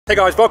Hey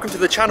guys, welcome to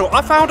the channel.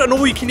 I found an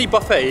all-you-can-eat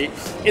buffet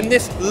in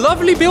this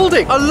lovely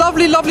building. A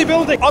lovely, lovely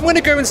building. I'm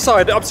gonna go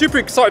inside. I'm super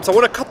excited, so I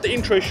wanna cut the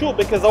intro short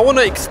because I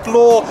wanna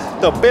explore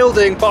the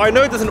building, but I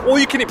know there's an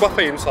all-you-can-eat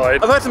buffet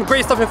inside. I've heard some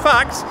great stuff. In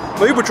fact,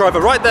 my Uber driver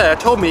right there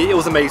told me it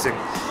was amazing.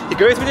 He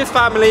goes with his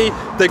family,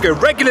 they go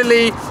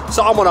regularly,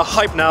 so I'm on a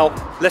hype now.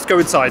 Let's go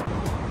inside.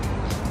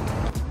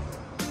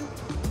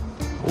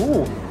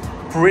 Ooh,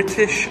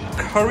 British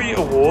Curry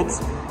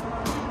Awards.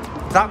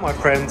 That, my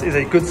friends, is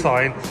a good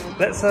sign.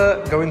 Let's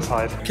go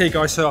inside. Okay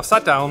guys, so I've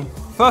sat down.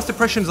 First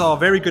impressions are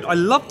very good. I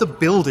love the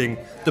building.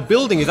 The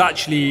building is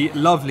actually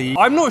lovely.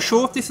 I'm not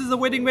sure if this is a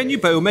wedding menu,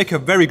 but it'll make a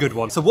very good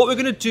one. So what we're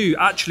gonna do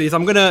actually is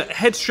I'm gonna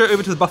head straight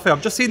over to the buffet.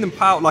 I've just seen them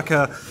put out like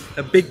a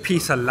big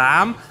piece of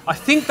lamb. I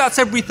think that's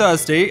every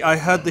Thursday. I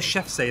heard the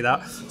chef say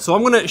that. So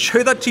I'm gonna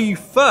show that to you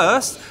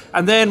first,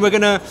 and then we're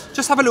gonna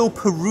just have a little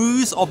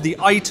peruse of the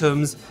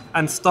items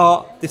and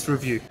start this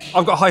review.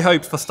 I've got high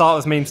hopes for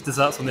starters, mains,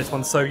 desserts on this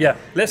one. So yeah,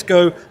 let's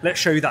go, let's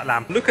show you that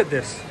lamb. Look at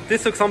this.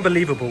 This looks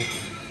unbelievable.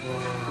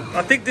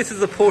 I think this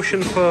is a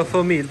portion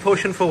for me, the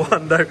portion for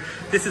one though.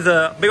 This is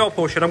a big old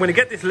portion. I'm gonna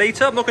get this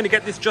later. I'm not gonna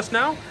get this just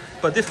now,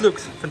 but this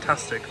looks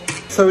fantastic.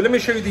 So let me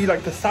show you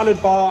the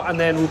salad bar, and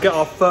then we'll get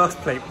our first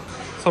plate.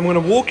 So I'm gonna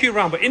walk you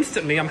around, but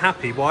instantly I'm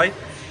happy. Why?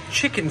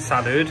 Chicken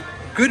salad,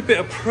 good bit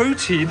of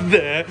protein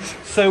there.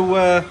 So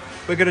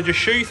we're gonna just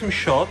show you some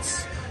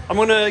shots. I'm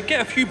gonna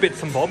get a few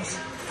bits and bobs,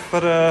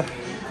 but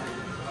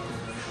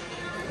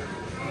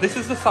this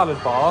is the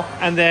salad bar,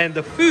 and then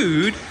the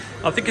food,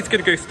 I think it's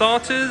gonna go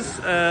starters,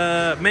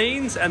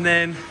 mains, and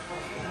then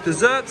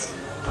desserts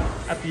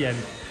at the end.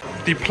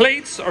 The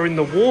plates are in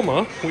the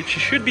warmer, which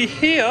should be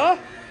here.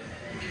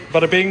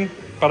 Bada bing,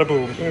 bada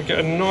boom. I'm gonna get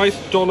a nice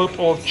dollop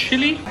of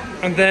chili,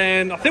 and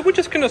then I think we're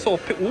just gonna sort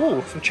of pick,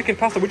 ooh, some chicken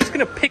pasta. We're just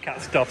gonna pick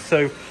at stuff.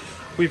 So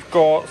we've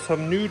got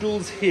some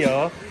noodles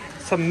here,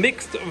 some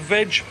mixed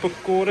veg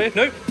pakore.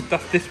 No,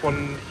 that's this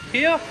one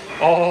here.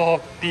 Oh,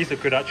 these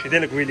look good actually. They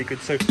look really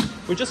good. So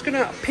we're just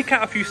gonna pick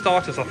out a few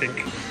starters, I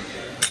think.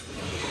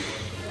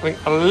 I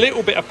think a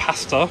little bit of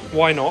pasta,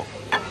 why not?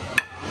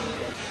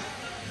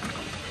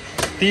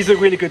 These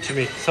look really good to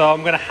me, so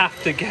I'm gonna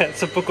have to get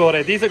some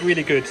pakore. These look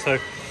really good, so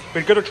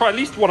we're gonna try at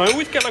least one. I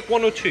always get like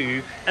one or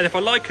two, and if I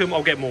like them,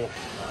 I'll get more.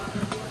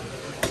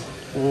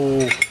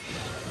 Ooh,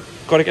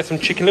 gotta get some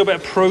chicken, a little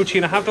bit of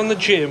protein. I have done the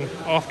gym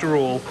after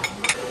all.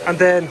 And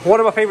then one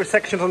of my favorite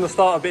sections on the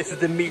starter bits is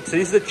the meat. So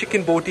this is the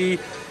chicken body,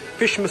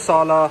 fish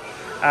masala,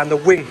 and the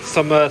wing,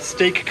 some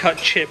steak cut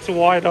chips.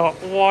 Why not?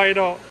 Why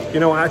not? You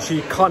know, I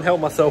actually can't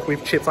help myself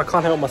with chips. I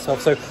can't help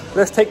myself. So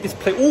let's take this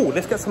plate. Oh,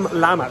 let's get some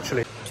lamb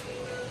actually.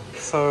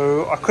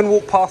 So I couldn't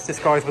walk past this,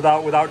 guys,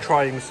 without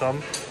trying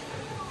some.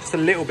 Just a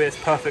little bit is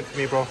perfect for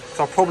me, bro.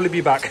 So I'll probably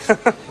be back.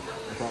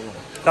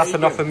 That's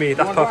enough for me.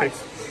 That's perfect.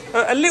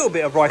 A little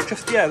bit of rice,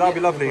 just, yeah, that'll be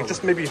lovely.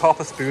 Just maybe half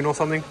a spoon or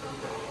something.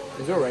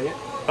 It's all right.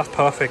 That's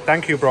perfect.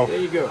 Thank you, bro. There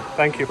you go.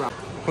 Thank you.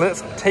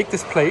 Let's take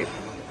this plate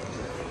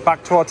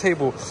back to our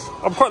table.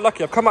 I'm quite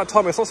lucky. I've come out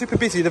time. It's not super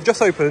busy. They've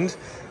just opened,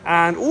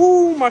 and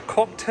oh, my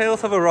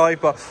cocktails have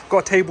arrived. But got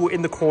a table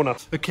in the corner.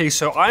 Okay,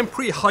 so I'm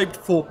pretty hyped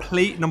for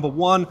plate number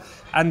one,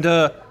 and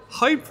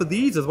hyped for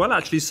these as well,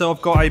 actually. So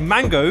I've got a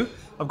mango,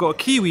 I've got a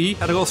kiwi,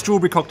 and I've got a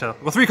strawberry cocktail.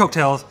 I've got 3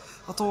 cocktails.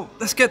 I thought,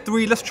 let's get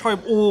 3, let's try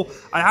them all.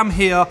 I am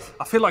here,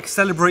 I feel like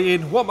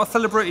celebrating. What am I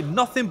celebrating?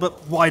 Nothing,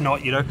 but why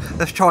not, you know?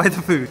 Let's try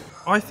the food.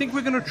 I think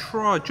we're gonna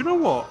try, do you know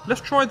what?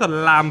 Let's try the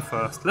lamb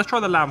first. Let's try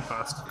the lamb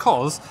first,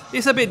 because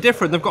it's a bit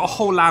different. They've got a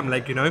whole lamb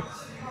leg, you know?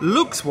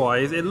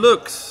 Looks-wise, it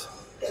looks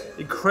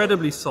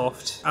incredibly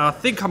soft. And I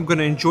think I'm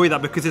gonna enjoy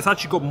that because it's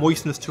actually got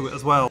moistness to it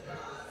as well.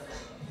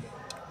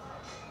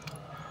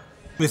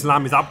 This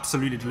lamb is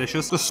absolutely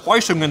delicious. The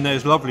spicing in there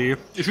is lovely.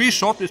 It's really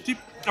soft, it's deep.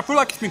 I feel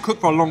like it's been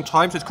cooked for a long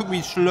time, so it's cooked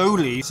really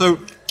slowly. So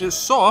it's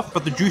soft,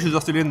 but the juices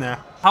are still in there.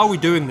 How are we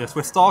doing this?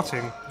 We're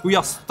starting. We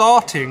are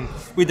starting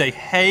with a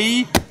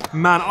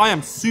HEYMAN. I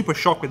am super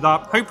shocked with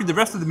that. Hopefully the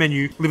rest of the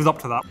menu lives up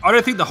to that. I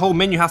don't think the whole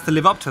menu has to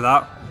live up to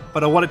that,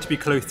 but I want it to be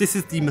close. This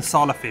is the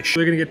masala fish.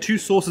 We're gonna get 2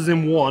 sauces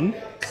in one.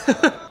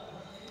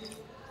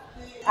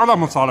 I love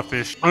masala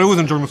fish. I always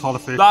enjoy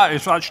masala fish. That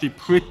is actually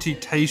pretty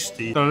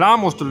tasty. The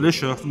lamb was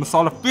delicious. The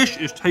masala fish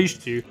is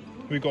tasty.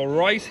 We've got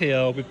rice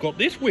here. We've got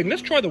this wing.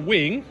 Let's try the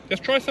wing.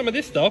 Let's try some of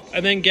this stuff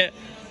and then get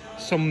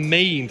some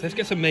mains. Let's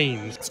get some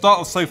mains.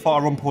 Starters so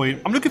far are on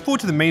point. I'm looking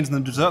forward to the mains and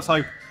the desserts.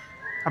 I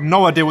have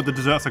no idea what the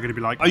desserts are going to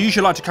be like. I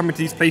usually like to come into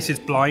these places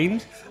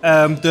blind.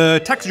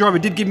 The taxi driver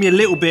did give me a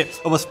little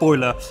bit of a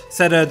spoiler.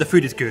 Said the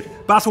food is good.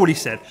 But that's all he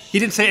said. He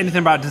didn't say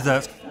anything about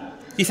desserts.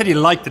 He said he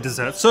liked the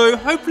dessert, so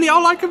hopefully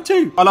I'll like them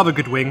too. I love a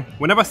good wing.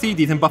 Whenever I see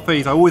these in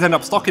buffets, I always end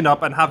up stocking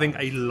up and having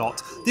a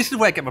lot. This is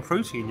where I get my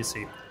protein, you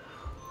see.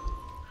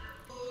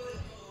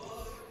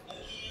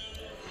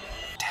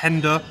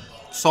 Tender,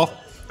 soft,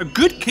 a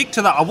good kick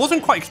to that. I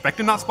wasn't quite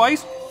expecting that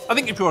spice. I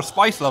think if you're a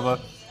spice lover,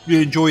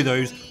 you enjoy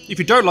those. If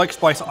you don't like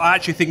spice, I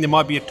actually think they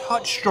might be a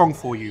touch strong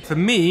for you. For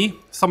me,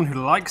 someone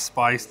who likes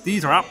spice,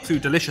 these are absolutely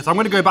delicious. I'm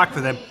gonna go back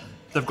for them.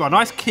 They've got a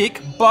nice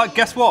kick, but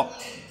guess what?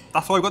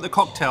 That's why I've got the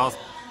cocktails.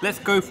 Let's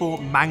go for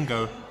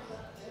mango.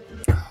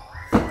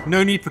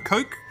 No need for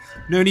Coke,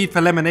 no need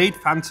for lemonade,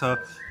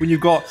 Fanta, when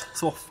you've got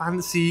sort of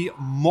fancy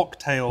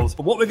mocktails.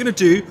 But what we're gonna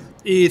do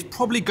is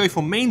probably go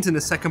for mains in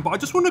a second, but I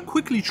just wanna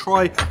quickly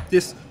try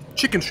this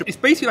chicken strip. It's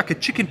basically like a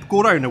chicken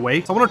pakora in a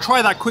way. So I wanna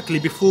try that quickly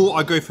before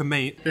I go for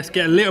main. Let's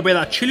get a little bit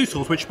of that chili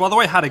sauce, which by the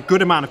way had a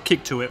good amount of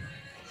kick to it.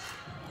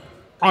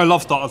 I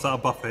love starters at a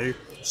buffet.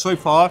 So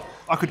far,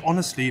 I could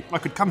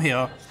come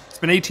here,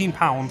 spend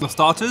 £18 on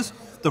starters,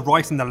 the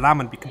rice and the lamb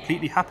and be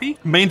completely happy.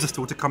 Mains are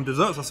still to come,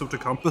 desserts are still to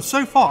come. But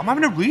so far, I'm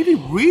having a really,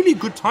 really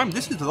good time.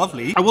 This is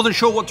lovely. I wasn't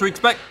sure what to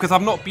expect because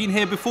I've not been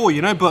here before,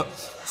 you know, but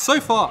so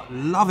far,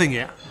 loving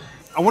it.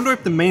 I wonder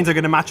if the mains are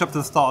going to match up to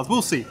the starters.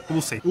 We'll see,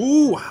 we'll see.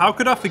 Ooh, how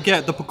could I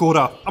forget the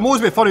pakora? I'm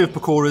always a bit funny with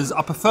pakoras.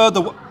 I prefer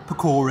the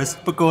pakora,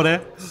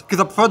 because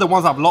I prefer the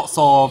ones that have lots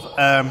of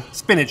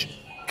spinach,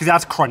 because it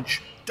has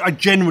crunch. I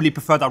generally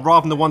prefer that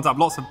rather than the ones that have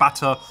lots of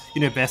batter,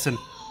 you know, besan.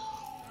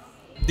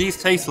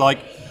 These taste like,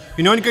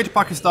 you know when you go to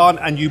Pakistan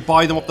and you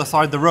buy them off the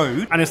side of the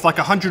road and it's like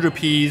 100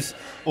 rupees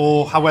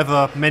or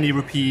however many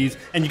rupees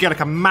and you get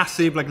like a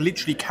massive, like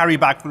literally carry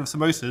bag full of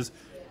samosas.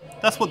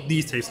 That's what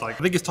these taste like.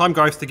 I think it's time,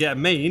 guys, to get a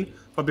main.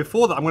 But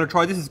before that, I'm going to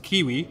try, this is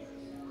kiwi.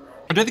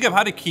 I don't think I've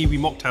had a kiwi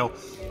mocktail.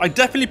 I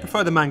definitely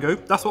prefer the mango.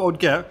 That's what I would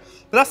get.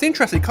 But that's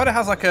interesting. It kind of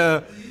has like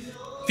a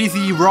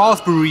fizzy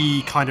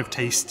raspberry kind of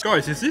taste.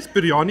 Guys, is this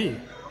biryani?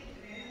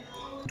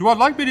 Do I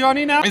like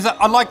biryani now?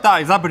 I like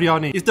that. Is that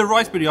biryani? Is the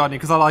rice biryani?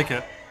 Because I like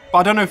it. But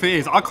I don't know if it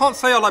is. I can't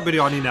say I like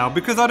biryani now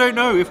because I don't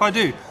know if I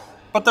do.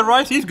 But the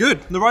rice is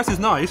good. The rice is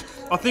nice.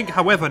 I think,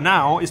 however,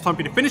 now it's time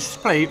for me to finish this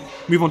plate,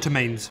 move on to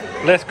mains.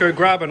 Let's go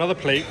grab another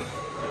plate.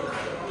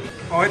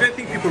 Oh, I don't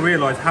think people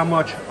realise how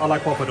much I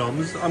like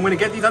poppadoms. I'm going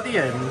to get these at the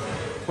end.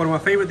 One of my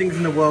favourite things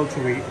in the world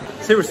to eat.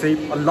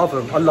 Seriously, I love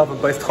them. I love them,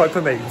 both type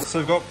of mains. So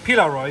we've got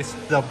pilau rice,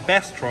 the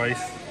best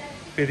rice.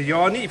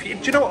 Biryani.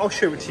 Do you know what? I'll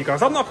show it to you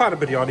guys. I'm not a fan of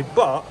biryani,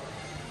 but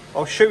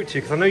I'll show it to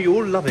you because I know you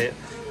all love it.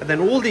 And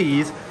then all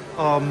these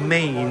are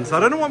mains. I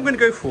don't know what I'm going to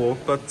go for,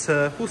 but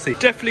we'll see.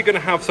 Definitely going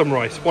to have some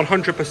rice.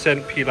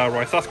 100% pilau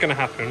rice. That's going to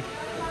happen.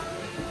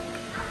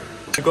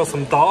 We've got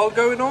some dal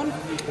going on.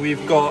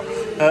 We've got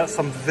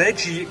some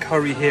veggie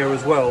curry here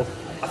as well.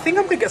 I think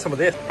I'm going to get some of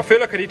this. I feel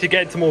like I need to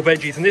get into more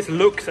veggies, and this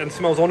looks and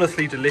smells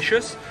honestly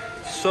delicious.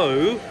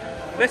 So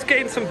let's get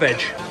in some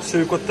veg. So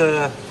we've got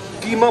the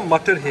keema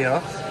mutton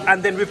here,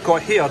 and then we've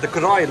got here the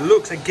karai.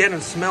 Looks again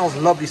and smells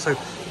lovely, so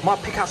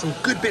might pick out some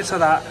good bits of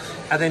that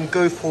and then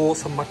go for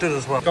some mutton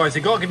as well. Guys,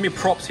 you gotta give me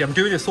props here. I'm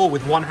doing this all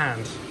with one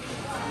hand.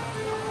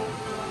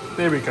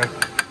 There we go.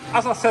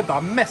 As I said that,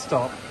 I messed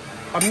up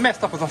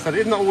as I said.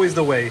 Isn't that always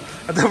the way?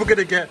 And then we're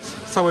gonna get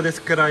some of this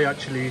karai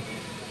actually.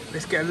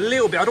 Let's get a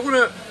little bit. I don't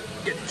want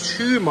to get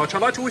too much. I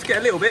like to always get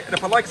a little bit, and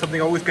if I like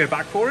something I always go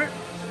back for it.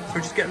 So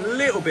just get a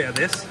little bit of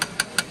this,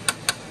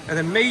 and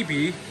then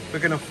maybe we're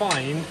gonna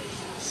find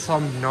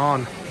some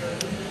naan.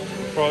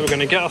 Right, we're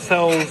gonna get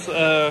ourselves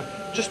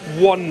just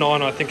one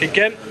naan, I think.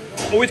 Again,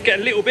 always get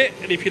a little bit,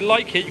 and if you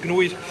like it, you can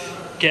always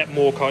get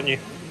more, can't you?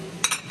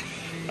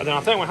 And then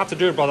I think I have to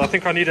do it, brother. I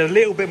think I need a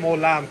little bit more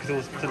lamb because it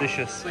was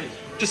delicious.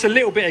 Just a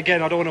little bit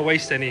again. I don't want to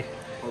waste any.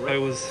 Right. It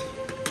was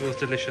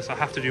delicious. I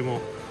have to do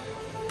more.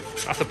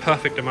 That's a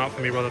perfect amount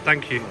for me, brother.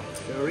 Thank you.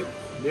 Sorry.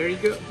 There you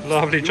go.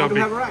 Lovely job.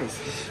 You want to have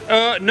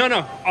rice?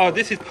 No. Oh,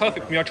 this is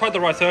perfect for me. I tried the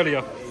rice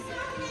earlier.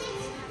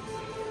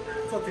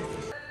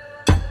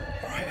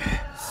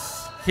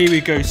 Here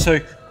we go. So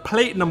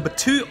plate number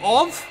 2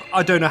 of,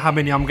 I don't know how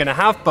many I'm gonna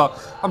have, but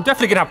I'm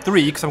definitely gonna have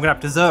 3 because I'm gonna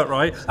have dessert,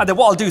 right? And then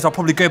what I'll do is I'll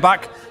probably go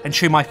back and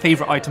show my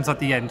favorite items at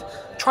the end.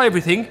 Try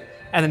everything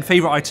and then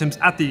favorite items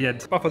at the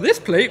end. But for this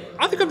plate,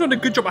 I think I've done a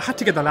good job. I had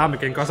to get the lamb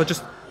again, guys.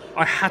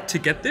 I had to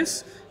get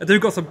this. And then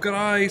we've got some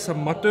karai,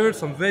 some mutton,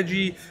 some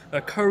veggie,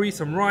 curry,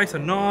 some rice,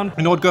 and naan.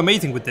 You know what would go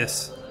amazing with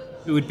this?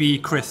 It would be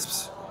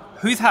crisps.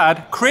 Who's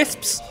had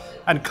crisps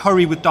and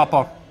curry with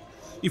dappa?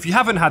 If you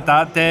haven't had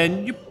that,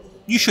 then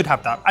you should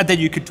have that, and then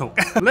you can talk.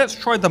 Let's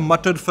try the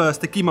mutton first,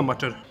 the keema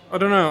mutton. I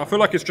don't know, I feel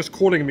like it's just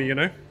calling me, you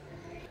know?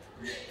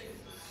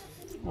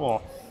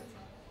 Oh.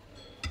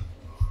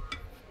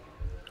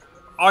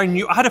 I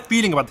had a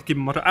feeling about the keema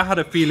mutton. I had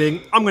a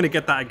feeling I'm gonna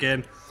get that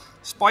again.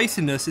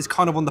 Spiciness is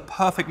kind of on the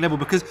perfect level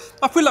because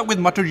I feel like with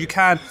mutton,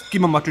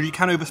 keema mutton, you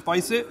can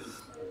overspice it.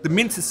 The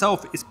mince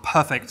itself is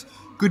perfect.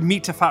 Good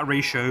meat to fat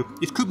ratio.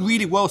 It's cooked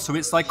really well, so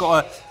it's like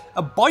got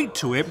a bite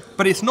to it,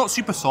 but it's not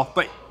super soft,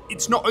 but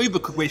it's not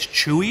overcooked where it's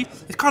chewy.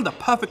 It's kind of the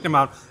perfect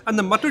amount. And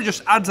the mutton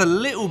just adds a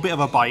little bit of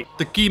a bite.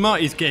 The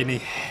keema is getting a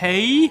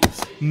hey.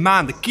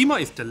 Man, the keema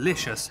is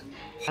delicious.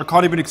 I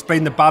can't even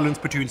explain the balance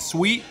between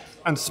sweet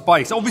and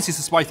spice. Obviously it's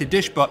a spicy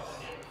dish, but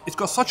it's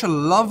got such a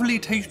lovely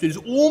taste. There's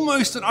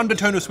almost an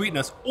undertone of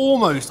sweetness.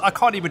 Almost. I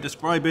can't even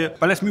describe it.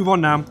 But let's move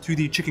on now to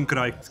the chicken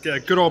karai. Let's get a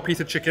good old piece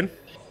of chicken.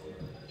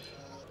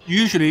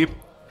 Usually,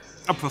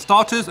 up for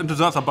starters and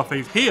desserts at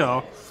buffets.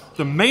 Here,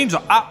 the mains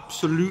are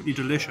absolutely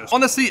delicious.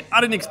 Honestly, I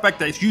didn't expect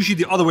that. It's usually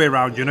the other way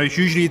around, you know? It's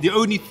usually the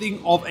only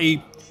thing of a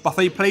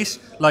buffet place,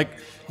 like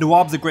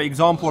Nawab's a great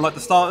example. I like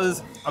the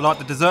starters, I like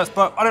the desserts,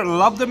 but I don't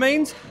love the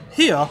mains.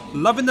 Here,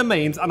 loving the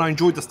mains, and I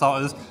enjoyed the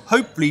starters.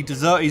 Hopefully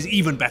dessert is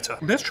even better.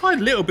 Let's try a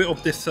little bit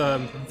of this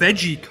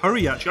veggie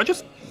curry actually. I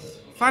just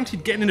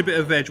fancied getting in a bit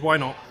of veg, why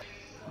not?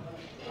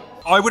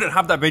 I wouldn't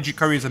have that veggie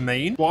curry as a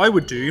main. What I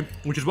would do,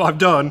 which is what I've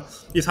done,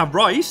 is have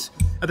rice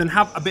and then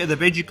have a bit of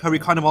the veggie curry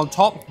kind of on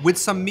top with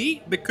some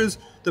meat, because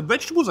the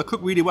vegetables are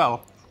cooked really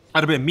well.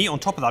 Add a bit of meat on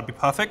top of that would be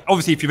perfect.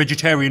 Obviously, if you're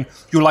vegetarian,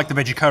 you'll like the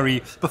veggie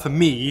curry, but for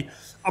me,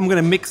 I'm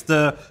gonna mix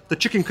the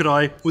chicken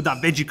kadai with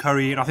that veggie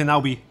curry, and I think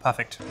that'll be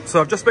perfect.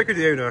 So I've just spoken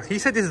to the owner. He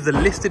said this is a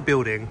listed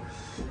building,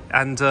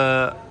 and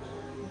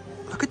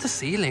look at the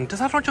ceiling. Does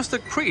that not just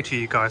look pretty to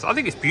you guys? I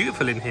think it's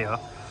beautiful in here.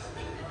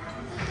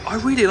 I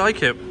really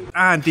like it.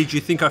 And did you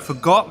think I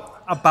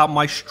forgot about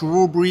my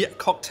strawberry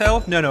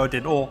cocktail? No, I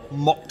didn't. Or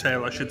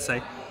mocktail, I should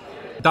say.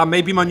 That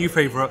may be my new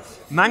favourite.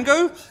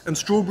 Mango and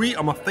strawberry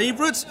are my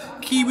favourites.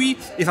 Kiwi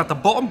is at the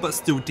bottom, but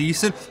still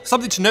decent.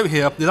 Something to note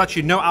here, there's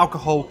actually no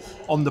alcohol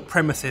on the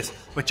premises,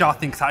 which I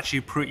think is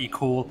actually pretty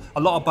cool.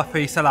 A lot of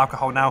buffets sell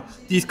alcohol now.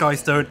 These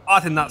guys don't. I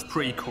think that's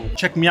pretty cool.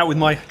 Check me out with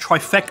my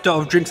trifecta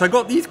of drinks. I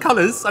got these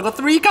colours. I got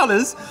 3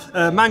 colours.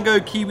 Mango,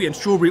 kiwi and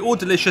strawberry, all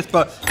delicious,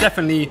 but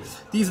definitely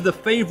these are the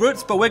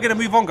favourites. But we're going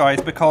to move on,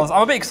 guys, because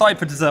I'm a bit excited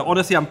for dessert.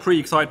 Honestly, I'm pretty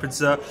excited for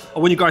dessert. I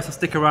want you guys to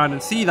stick around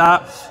and see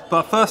that.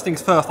 But first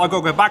things first, I've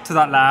got to go back to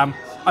that lamb.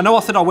 I know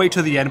I said I'll wait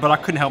till the end, but I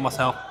couldn't help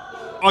myself.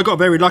 I got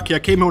very lucky. I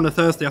came here on a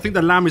Thursday. I think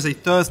the lamb is a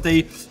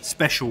Thursday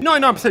special.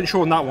 99%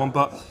 sure on that one,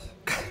 but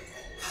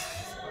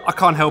I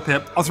can't help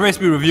it. I was supposed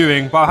to be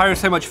reviewing, but I'm having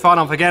so much fun,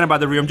 I'm forgetting about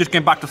the review. I'm just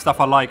getting back to stuff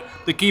I like.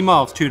 The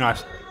keema is too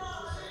nice.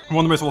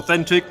 One of the most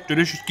authentic,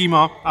 delicious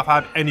keema I've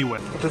had anywhere.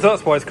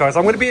 Desserts wise, guys,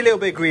 I'm going to be a little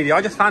bit greedy.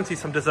 I just fancy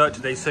some dessert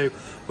today, so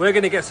we're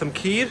going to get some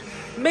kheer,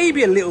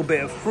 maybe a little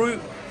bit of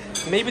fruit,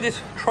 maybe this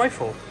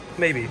trifle,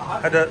 maybe.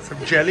 Had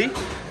some jelly,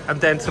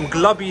 and then some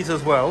glubbies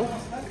as well.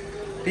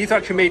 These are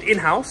actually made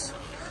in-house,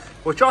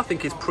 which I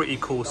think is pretty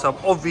cool, so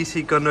I'm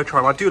obviously going to try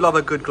them. I do love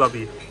a good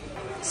glubby.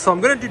 So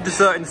I'm going to do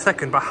dessert in a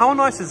second, but how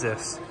nice is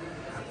this?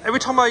 Every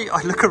time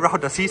I look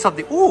around, I see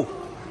something. Ooh,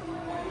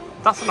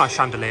 that's a nice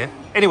chandelier.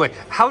 Anyway,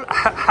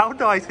 how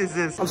nice is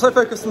this? I'm so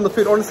focused on the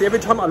food, honestly, every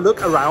time I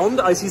look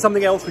around, I see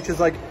something else which is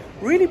like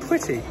really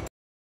pretty.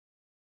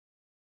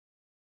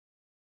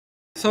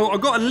 So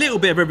I've got a little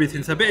bit of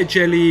everything, so a bit of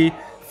jelly,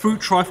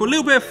 fruit trifle, a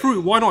little bit of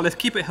fruit, why not? Let's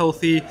keep it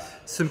healthy.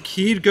 Some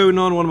kheer going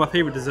on, one of my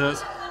favourite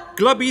desserts.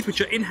 Glubbies, which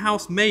are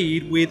in-house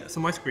made with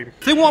some ice cream.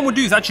 I think what I'm going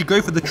to do is actually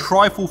go for the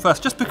trifle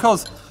first, just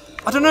because,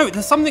 I don't know,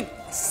 there's something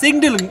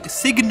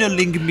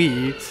signaling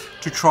me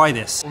to try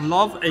this.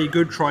 Love a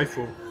good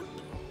trifle.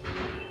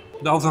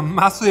 That was a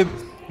massive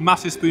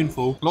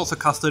spoonful. Lots of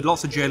custard,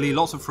 lots of jelly,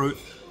 lots of fruit.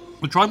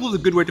 The trifle is a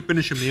good way to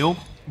finish a meal.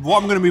 What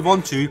I'm going to move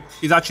on to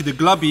is actually the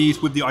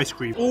glubbies with the ice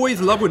cream. Always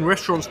love when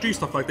restaurants do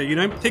stuff like that, you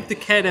know? Take the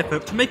care and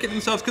effort to make it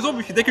themselves, because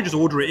obviously they can just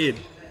order it in.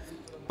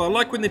 But I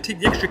like when they take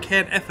the extra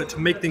care and effort to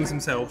make things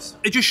themselves.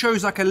 It just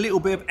shows like a little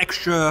bit of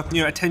extra,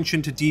 you know,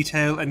 attention to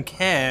detail and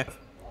care.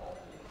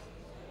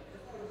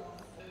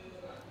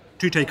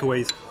 2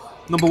 takeaways.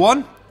 Number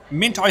 1,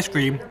 mint ice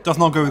cream does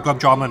not go with gulab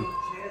jamun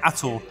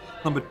at all.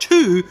 Number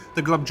 2,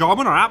 the gulab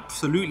jamun are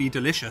absolutely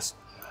delicious.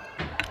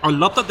 I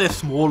love that they're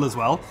small as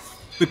well,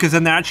 because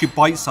then they're actually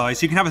bite-sized,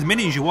 so you can have as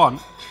many as you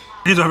want.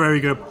 These are very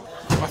good.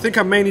 I think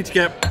I may need to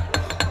get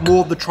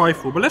more of the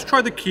trifle, but let's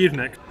try the kheer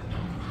next.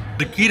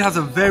 The kheer has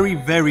a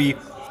very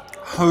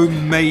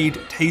homemade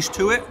taste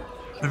to it.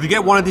 If you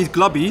get one of these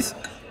glubbies,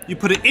 you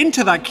put it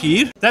into that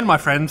kheer, then my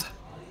friends,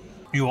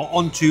 you are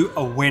onto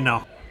a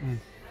winner.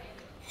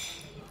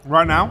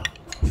 Right now,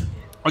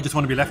 I just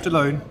want to be left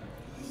alone.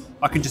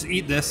 I can just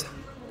eat this,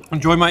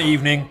 enjoy my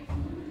evening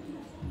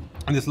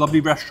in this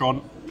lovely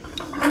restaurant,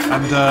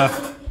 and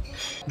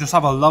just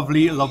have a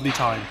lovely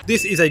time.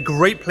 This is a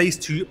great place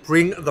to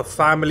bring the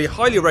family.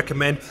 Highly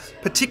recommend,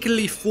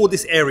 particularly for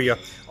this area.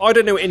 I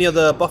don't know any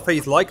other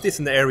buffets like this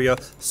in the area.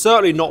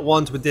 Certainly not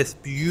ones with this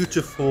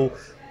beautiful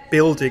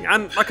building.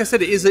 And like I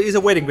said, it is a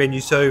wedding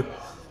venue, so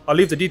I'll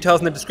leave the details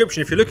in the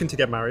description if you're looking to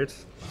get married.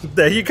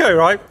 There you go,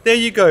 right? There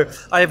you go.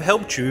 I have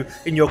helped you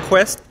in your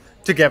quest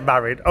to get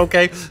married,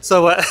 okay?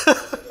 So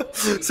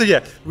so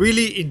yeah,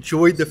 really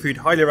enjoyed the food,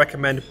 highly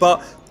recommend.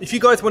 But if you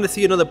guys want to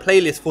see another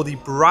playlist for the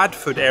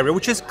Bradford area,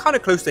 which is kind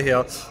of close to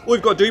here, all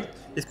you've got to do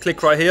is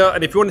click right here.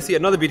 And if you want to see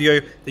another video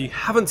that you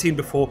haven't seen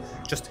before,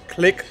 just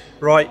click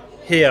right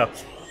here.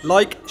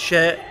 Like,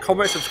 share,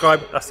 comment,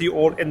 subscribe. I'll see you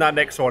all in that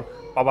next one.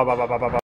 Bye.